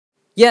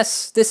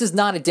Yes, this is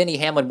not a Denny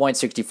Hamlin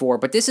 164,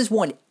 but this is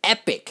one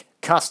epic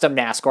custom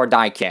NASCAR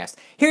diecast.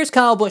 Here's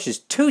Kyle Busch's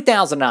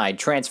 2009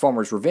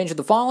 Transformers Revenge of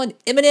the Fallen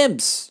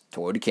M&M'S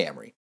Toyota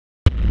Camry.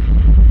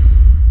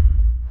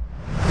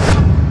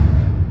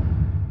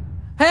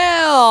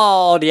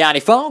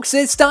 Howdy folks,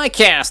 it's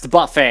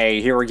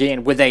Diecastbuffet here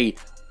again with a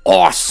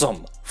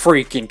awesome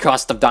freaking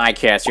custom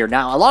diecast here.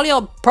 Now, a lot of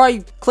y'all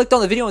probably clicked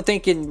on the video and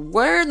thinking,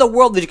 where in the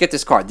world did you get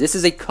this car? This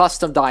is a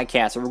custom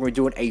diecast, and we're going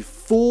to be doing a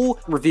full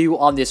review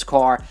on this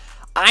car.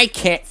 I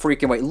can't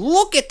freaking wait.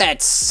 Look at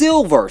that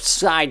silver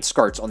side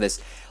skirts on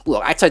this.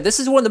 Look, I tell you,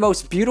 this is one of the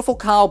most beautiful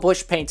Kyle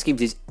Busch paint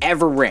schemes he's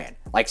ever ran.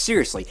 Like,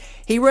 seriously.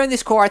 He ran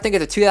this car, I think, at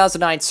the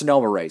 2009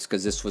 Sonoma race,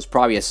 because this was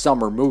probably a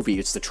summer movie.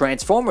 It's the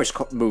Transformers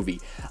movie.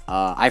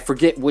 I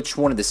forget which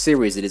one of the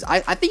series it is.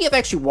 I think I've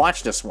actually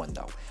watched this one,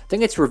 though. I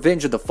think it's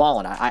Revenge of the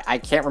Fallen. I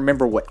can't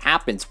remember what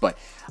happens, but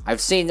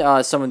I've seen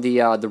some of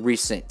the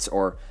recent,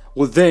 or,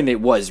 well, then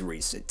it was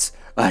recent,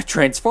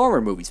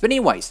 Transformer movies. But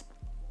anyways,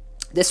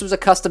 this was a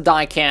custom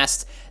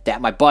diecast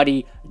that my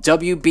buddy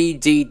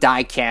WBD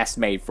Diecast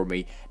made for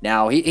me.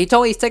 Now, he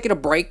told me he's taking a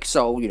break,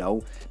 so, you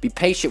know, be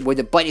patient with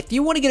it. But if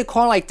you want to get a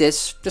car like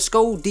this, just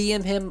go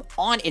DM him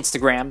on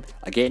Instagram.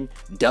 Again,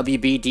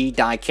 WBD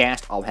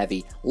Diecast. I'll have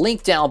a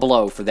link down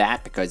below for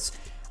that, because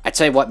I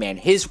tell you what, man,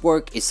 his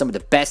work is some of the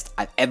best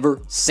I've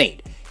ever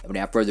seen. And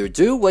without further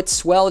ado,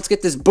 let's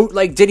get this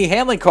bootleg Denny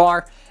Hamlin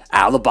car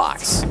out of the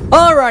box.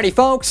 Alrighty,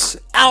 folks,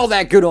 out of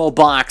that good old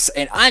box,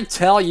 and I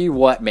tell you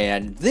what,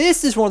 man,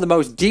 this is one of the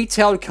most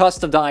detailed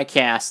custom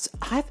diecasts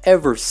I've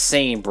ever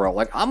seen, bro.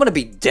 Like, I'm gonna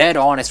be dead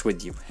honest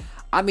with you.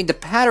 I mean, the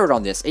pattern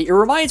on this, it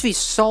reminds me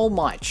so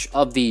much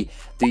of the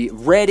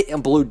red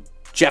and blue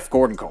Jeff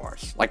Gordon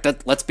cars. Like,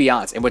 let's be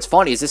honest. And what's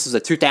funny is this is a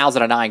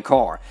 2009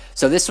 car.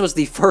 So this was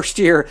the first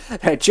year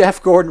that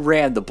Jeff Gordon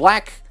ran the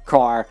black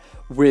car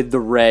with the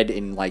red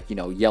and, like, you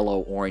know,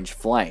 yellow, orange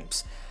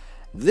flames.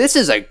 This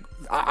is a...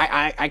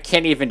 I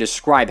can't even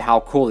describe how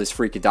cool this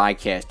freaking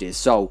diecast is.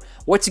 So,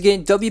 once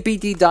again,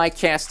 WBD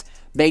Diecast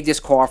made this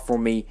car for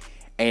me.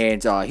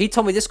 And he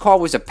told me this car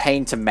was a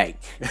pain to make.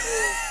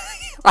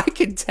 I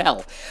can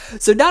tell.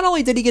 So, not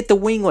only did he get the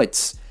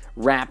winglets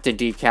wrapped in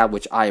decal,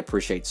 which I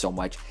appreciate so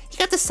much, he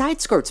got the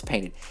side skirts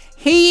painted.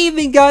 He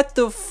even got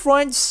the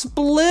front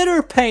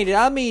splitter painted.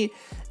 I mean,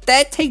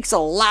 that takes a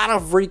lot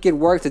of freaking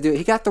work to do.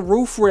 He got the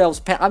roof rails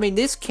painted. I mean,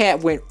 this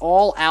cat went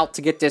all out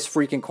to get this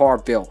freaking car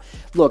built.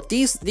 Look,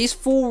 these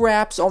full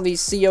wraps on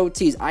these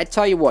COTs, I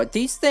tell you what,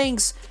 these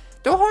things,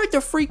 they're hard to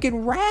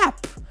freaking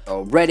wrap.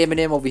 Oh, red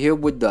M&M over here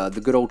with the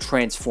good old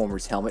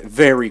Transformers helmet.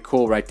 Very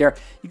cool right there.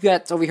 You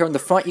got over here on the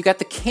front, you got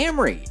the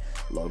Camry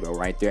logo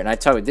right there. And I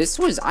tell you, this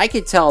was, I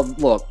could tell,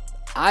 look,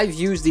 I've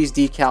used these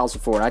decals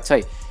before, and I tell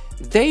you,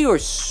 they're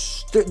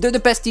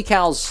the best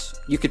decals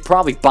you could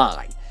probably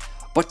buy.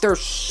 But they're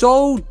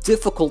so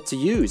difficult to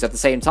use at the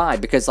same time,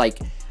 because, like,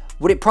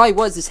 what it probably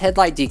was, this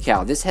headlight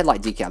decal, this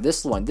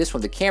one,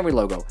 the Camry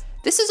logo,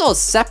 this is all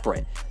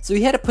separate. So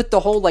he had to put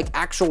the whole, like,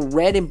 actual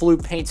red and blue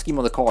paint scheme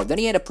on the car. Then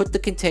he had to put the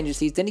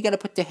contingencies, then he got to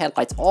put the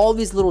headlights, all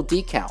these little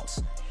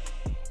decals.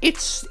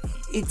 It's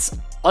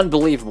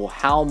unbelievable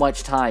how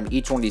much time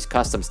each one of these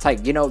customs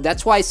take. You know,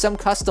 that's why some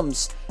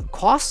customs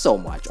cost so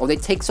much, or they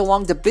take so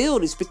long to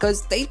build, is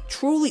because they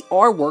truly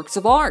are works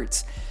of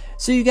art.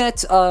 So you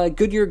got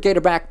Goodyear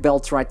Gator back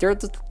belts right there.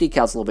 The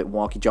decal's a little bit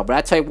wonky, Joe, but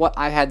I tell you what,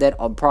 I've had that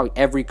on probably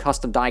every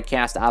custom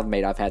diecast I've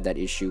made. I've had that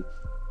issue.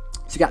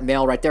 So you got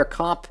mail right there,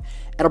 Comp,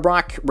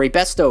 Edelbrock, Ray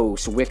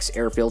Bestos, Wix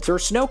air filter,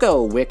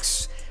 Sunoco,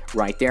 Wix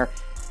right there.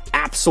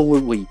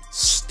 Absolutely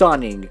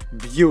stunning,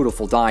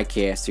 beautiful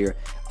diecast here.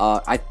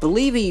 I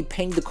believe he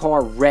painted the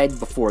car red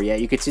before. Yeah,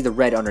 you can see the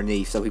red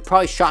underneath. So he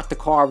probably shot the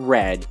car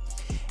red,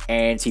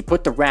 and he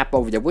put the wrap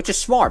over there, which is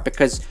smart,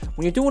 because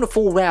when you're doing a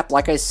full wrap,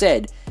 like I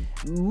said,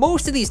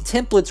 most of these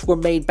templates were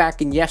made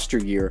back in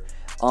yesteryear,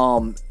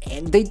 and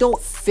they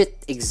don't fit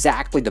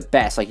exactly the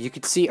best. Like, you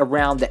can see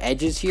around the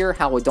edges here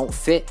how it don't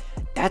fit.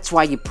 That's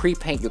why you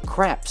pre-paint your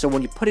crap. So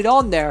when you put it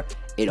on there,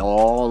 it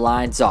all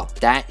lines up.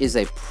 That is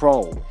a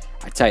pro.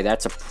 I tell you,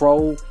 that's a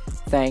pro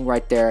thing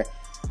right there.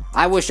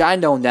 I wish I'd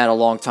known that a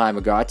long time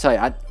ago. I tell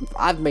you,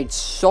 I've made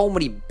so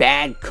many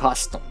bad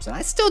customs, and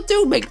I still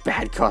do make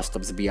bad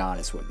customs, to be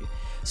honest with you.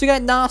 So you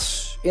got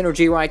NOS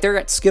Energy right there,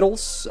 got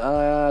Skittles,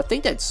 I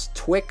think that's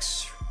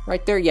Twix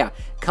right there, yeah,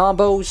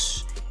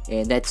 combos,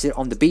 and that's it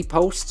on the B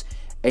post.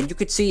 And you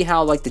could see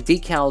how, like, the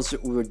decals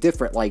were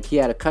different. Like, he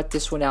had to cut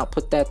this one out,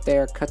 put that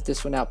there, cut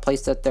this one out,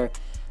 place that there.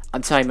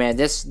 I'm telling you, man,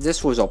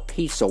 this was a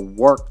piece of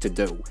work to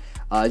do.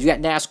 You got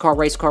NASCAR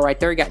race car right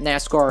there. You got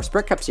NASCAR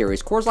Sprint Cup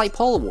Series, Coors Light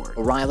Pole Award,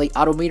 O'Reilly,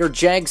 Autometer,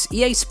 Jegs,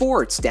 EA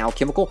Sports, Dow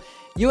Chemical,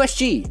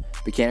 USG,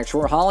 Mechanics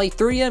for Holly,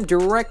 3M,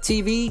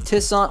 DirecTV,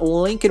 Tissot,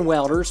 Lincoln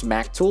Welders,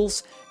 Mac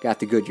Tools. Got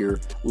the Goodyear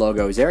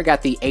logos there.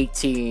 Got the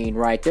 18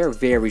 right there,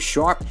 very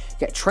sharp.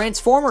 Got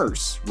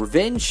Transformers,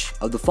 Revenge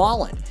of the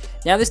Fallen.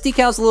 Now, this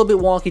decal's a little bit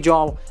wonky,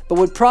 Joel, but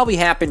what probably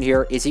happened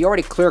here is he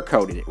already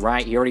clear-coated it,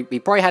 right? He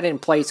probably had it in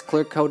place,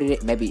 clear-coated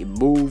it, maybe it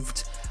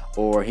moved,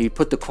 or he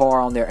put the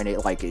car on there and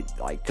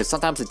because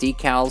sometimes the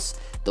decals,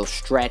 they'll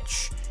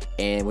stretch,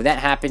 And when that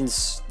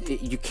happens,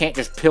 you can't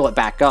just peel it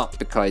back up,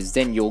 because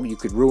then you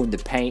could ruin the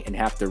paint and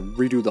have to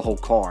redo the whole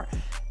car.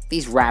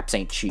 These wraps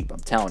ain't cheap, I'm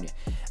telling you.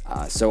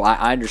 So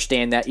I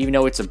understand that, even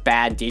though it's a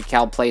bad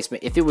decal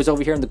placement. If it was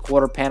over here in the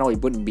quarter panel,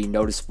 it wouldn't be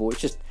noticeable.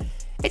 It's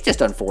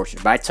just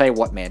unfortunate. But I tell you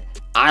what, man,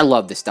 I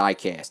love this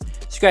diecast.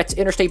 So you got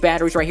Interstate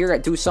Batteries right here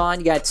at Doosan.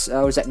 You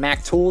got, was that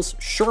Mac Tools,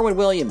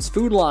 Sherwin-Williams,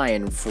 Food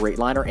Lion,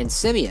 Freightliner, and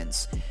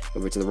Simeon's.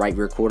 Over to the right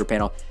rear quarter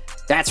panel.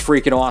 That's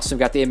freaking awesome.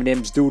 Got the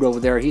M&M's dude over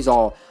there. He's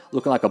all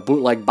looking like a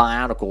bootleg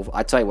Bionicle.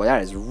 I tell you what,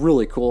 that is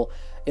really cool.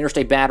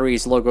 Interstate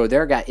Batteries logo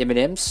there. Got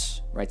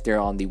M&M's right there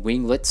on the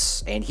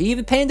winglets. And he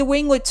even painted the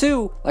winglet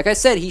too. Like I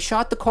said, he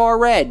shot the car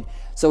red.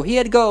 So he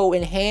had to go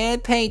and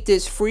hand paint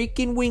this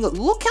freaking winglet.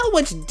 Look how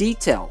much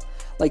detail.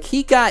 Like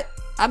he got,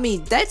 I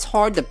mean, that's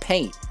hard to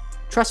paint.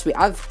 Trust me,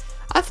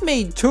 I've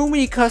made too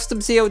many custom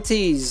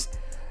COTs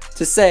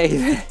to say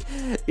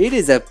that it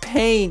is a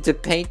pain to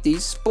paint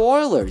these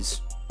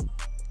spoilers.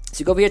 So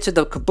you go over here to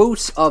the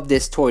caboose of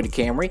this Toyota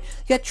Camry.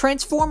 You got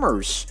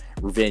Transformers,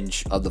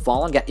 Revenge of the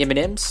Fallen. Got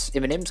M&M's.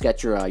 M&M's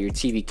got your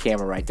TV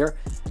camera right there.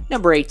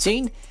 Number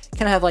 18.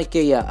 Kind of have like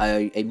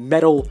a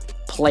metal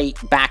plate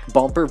back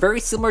bumper.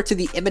 Very similar to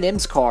the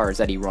M&M's cars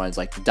that he runs.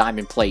 Like the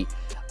diamond plate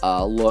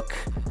look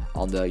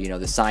on the,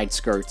 the side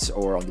skirts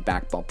or on the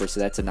back bumper. So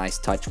that's a nice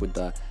touch with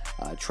the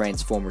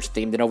Transformers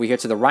theme. Then over here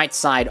to the right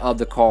side of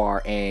the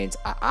car, and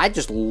I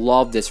just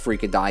love this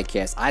freaking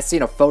diecast. I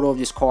seen a photo of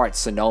this car at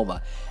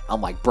Sonoma. I'm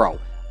like, bro,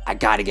 I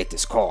gotta get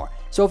this car.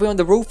 So over on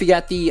the roof, you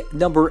got the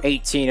number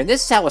 18, and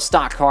this is how a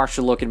stock car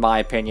should look, in my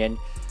opinion.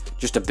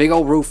 Just a big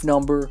old roof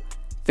number,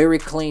 very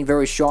clean,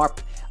 very sharp.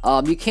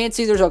 You can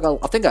see there's like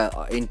I think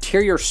a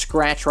interior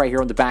scratch right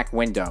here on the back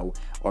window,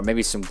 or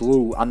maybe some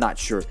glue. I'm not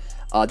sure.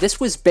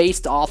 This was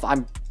based off,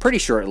 I'm pretty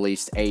sure at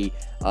least, a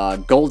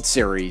Gold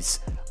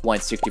Series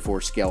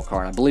 1/64 scale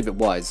car. I believe it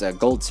was a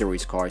Gold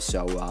Series car.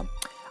 So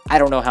I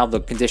don't know how the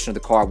condition of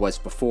the car was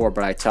before,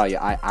 but I tell you,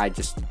 I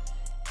just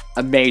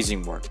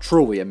amazing work,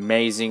 truly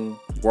amazing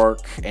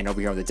work. And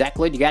over here on the deck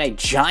lid, you got a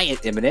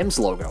giant M&M's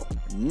logo.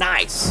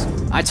 Nice.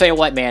 I tell you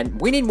what, man,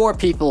 we need more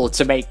people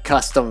to make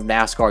custom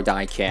NASCAR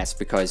diecasts,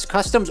 because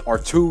customs are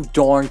too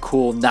darn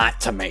cool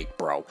not to make,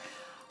 bro.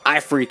 I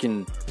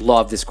freaking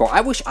love this car. I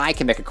wish I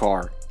could make a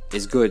car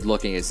as good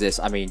looking as this.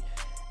 I mean,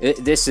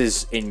 this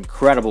is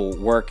incredible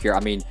work here. I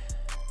mean,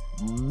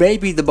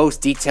 maybe the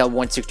most detailed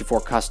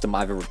 1/64 custom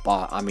I've ever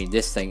bought. I mean,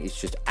 this thing is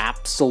just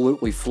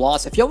absolutely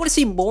flawless. If y'all want to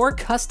see more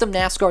custom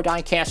NASCAR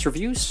diecast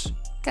reviews,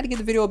 gotta give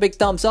the video a big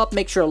thumbs up.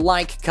 Make sure to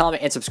like,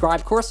 comment, and subscribe.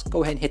 Of course,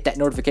 go ahead and hit that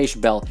notification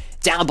bell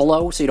down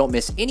below so you don't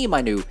miss any of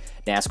my new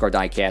NASCAR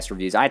diecast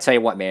reviews. I tell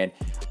you what, man,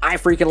 I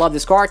freaking love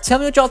this car. Tell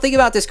me what y'all think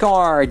about this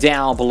car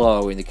down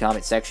below in the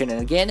comment section.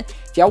 And again,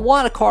 if y'all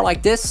want a car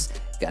like this,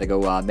 gotta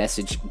go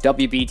message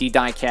WBD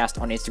Diecast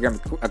on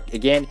Instagram.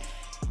 Again,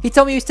 he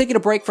told me he was taking a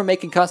break from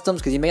making customs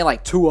because he made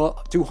like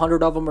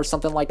 200 of them or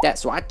something like that.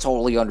 So I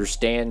totally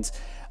understand.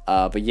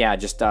 But yeah,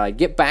 just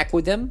get back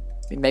with him.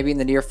 Maybe in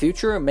the near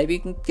future, and maybe you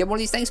can get one of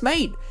these things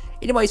made.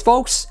 Anyways,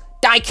 folks,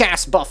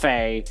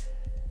 Diecastbuffet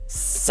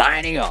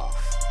signing off.